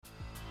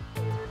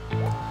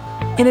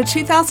In a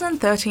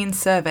 2013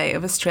 survey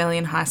of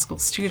Australian high school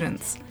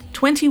students,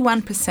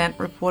 21%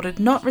 reported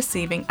not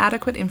receiving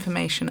adequate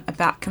information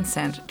about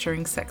consent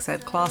during sex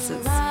ed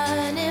classes.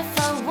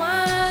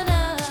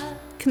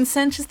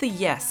 Consent is the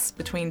yes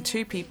between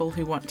two people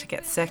who want to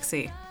get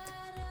sexy.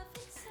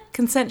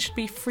 Consent should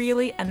be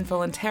freely and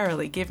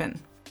voluntarily given.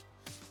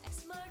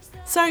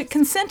 So,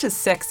 consent is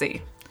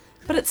sexy,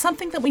 but it's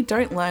something that we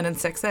don't learn in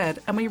sex ed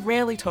and we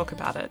rarely talk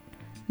about it.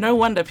 No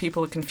wonder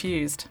people are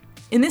confused.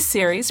 In this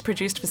series,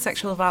 produced for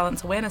Sexual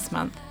Violence Awareness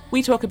Month,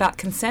 we talk about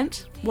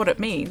consent, what it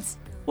means,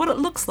 what it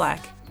looks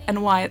like,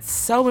 and why it's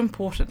so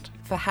important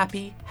for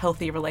happy,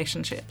 healthy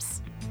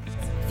relationships.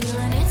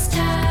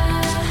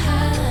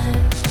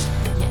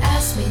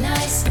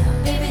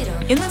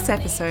 In this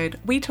episode,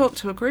 we talk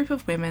to a group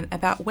of women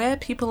about where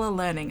people are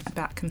learning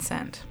about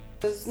consent.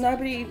 Because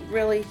nobody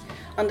really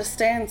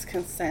understands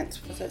consent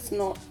because it's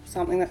not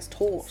something that's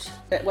taught.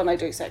 When they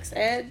do sex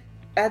ed,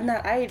 at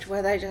that age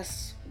where they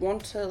just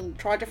want to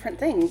try different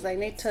things, they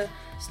need to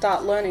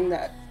start learning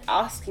that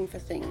asking for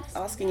things,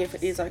 asking if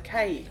it is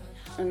okay,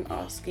 and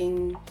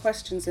asking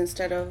questions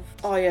instead of,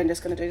 oh yeah, I'm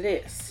just going to do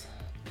this.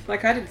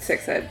 Like I did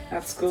sex ed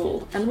at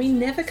school and we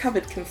never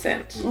covered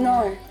consent.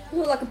 No. It's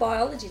more like a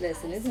biology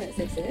lesson, isn't it,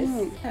 sex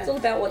ed? It's all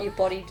about what your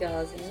body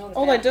does. And not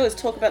all they do is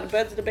talk about the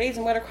birds and the bees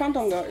and where the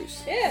condom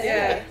goes.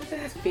 Yeah.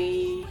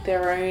 Be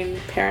their own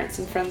parents'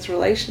 and friends'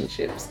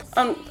 relationships.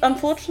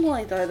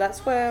 Unfortunately though,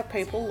 that's where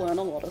people learn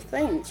a lot of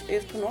things,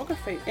 is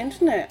pornography,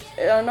 internet.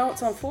 I know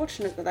it's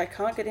unfortunate that they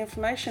can't get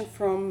information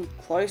from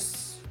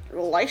close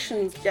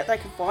relations, yet they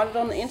can find it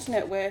on the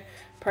internet where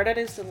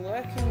predators are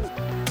lurking.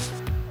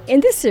 In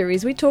this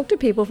series, we talk to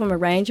people from a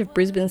range of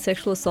Brisbane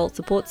sexual assault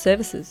support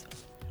services.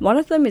 One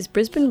of them is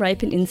Brisbane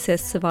Rape and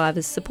Incest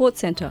Survivors Support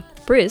Centre.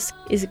 BRISC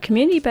is a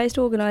community-based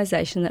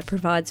organisation that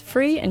provides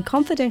free and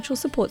confidential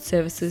support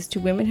services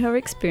to women who have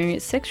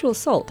experienced sexual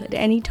assault at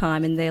any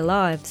time in their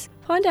lives.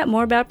 Find out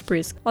more about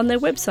BRISC on their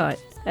website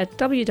at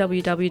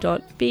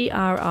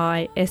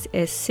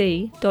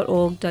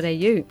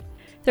www.brissc.org.au.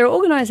 There are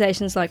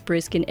organisations like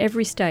BRISC in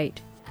every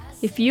state.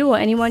 If you or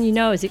anyone you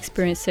know has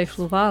experienced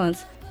sexual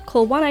violence,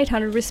 call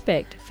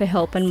 1-800-RESPECT for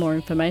help and more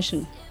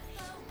information.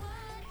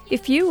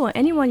 If you or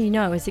anyone you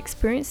know has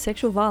experienced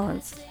sexual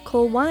violence,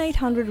 call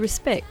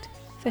 1-800-RESPECT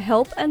for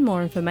help and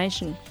more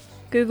information.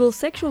 Google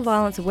Sexual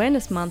Violence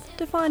Awareness Month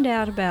to find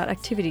out about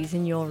activities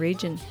in your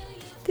region.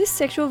 This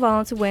Sexual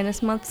Violence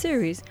Awareness Month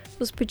series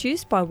was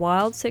produced by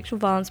Wild Sexual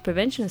Violence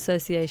Prevention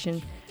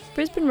Association,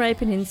 Brisbane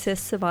Rape and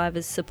Incest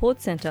Survivors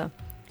Support Centre,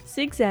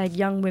 Zigzag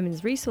Young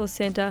Women's Resource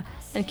Centre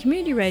and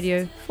Community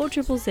Radio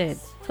 4ZZZ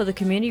for the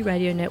Community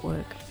Radio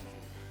Network.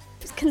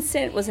 If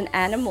consent was an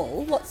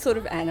animal, what sort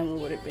of animal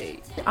would it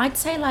be? I'd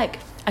say like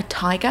a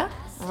tiger.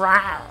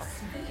 Rawr.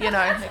 You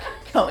know,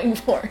 going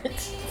for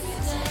it.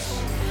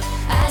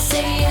 I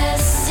say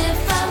yes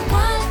if I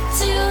want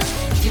to.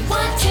 If you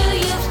want to,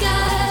 you've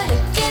got to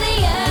get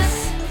a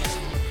yes.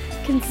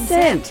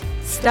 Consent.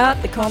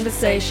 Start the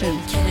conversation.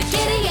 Can I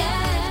get a yes?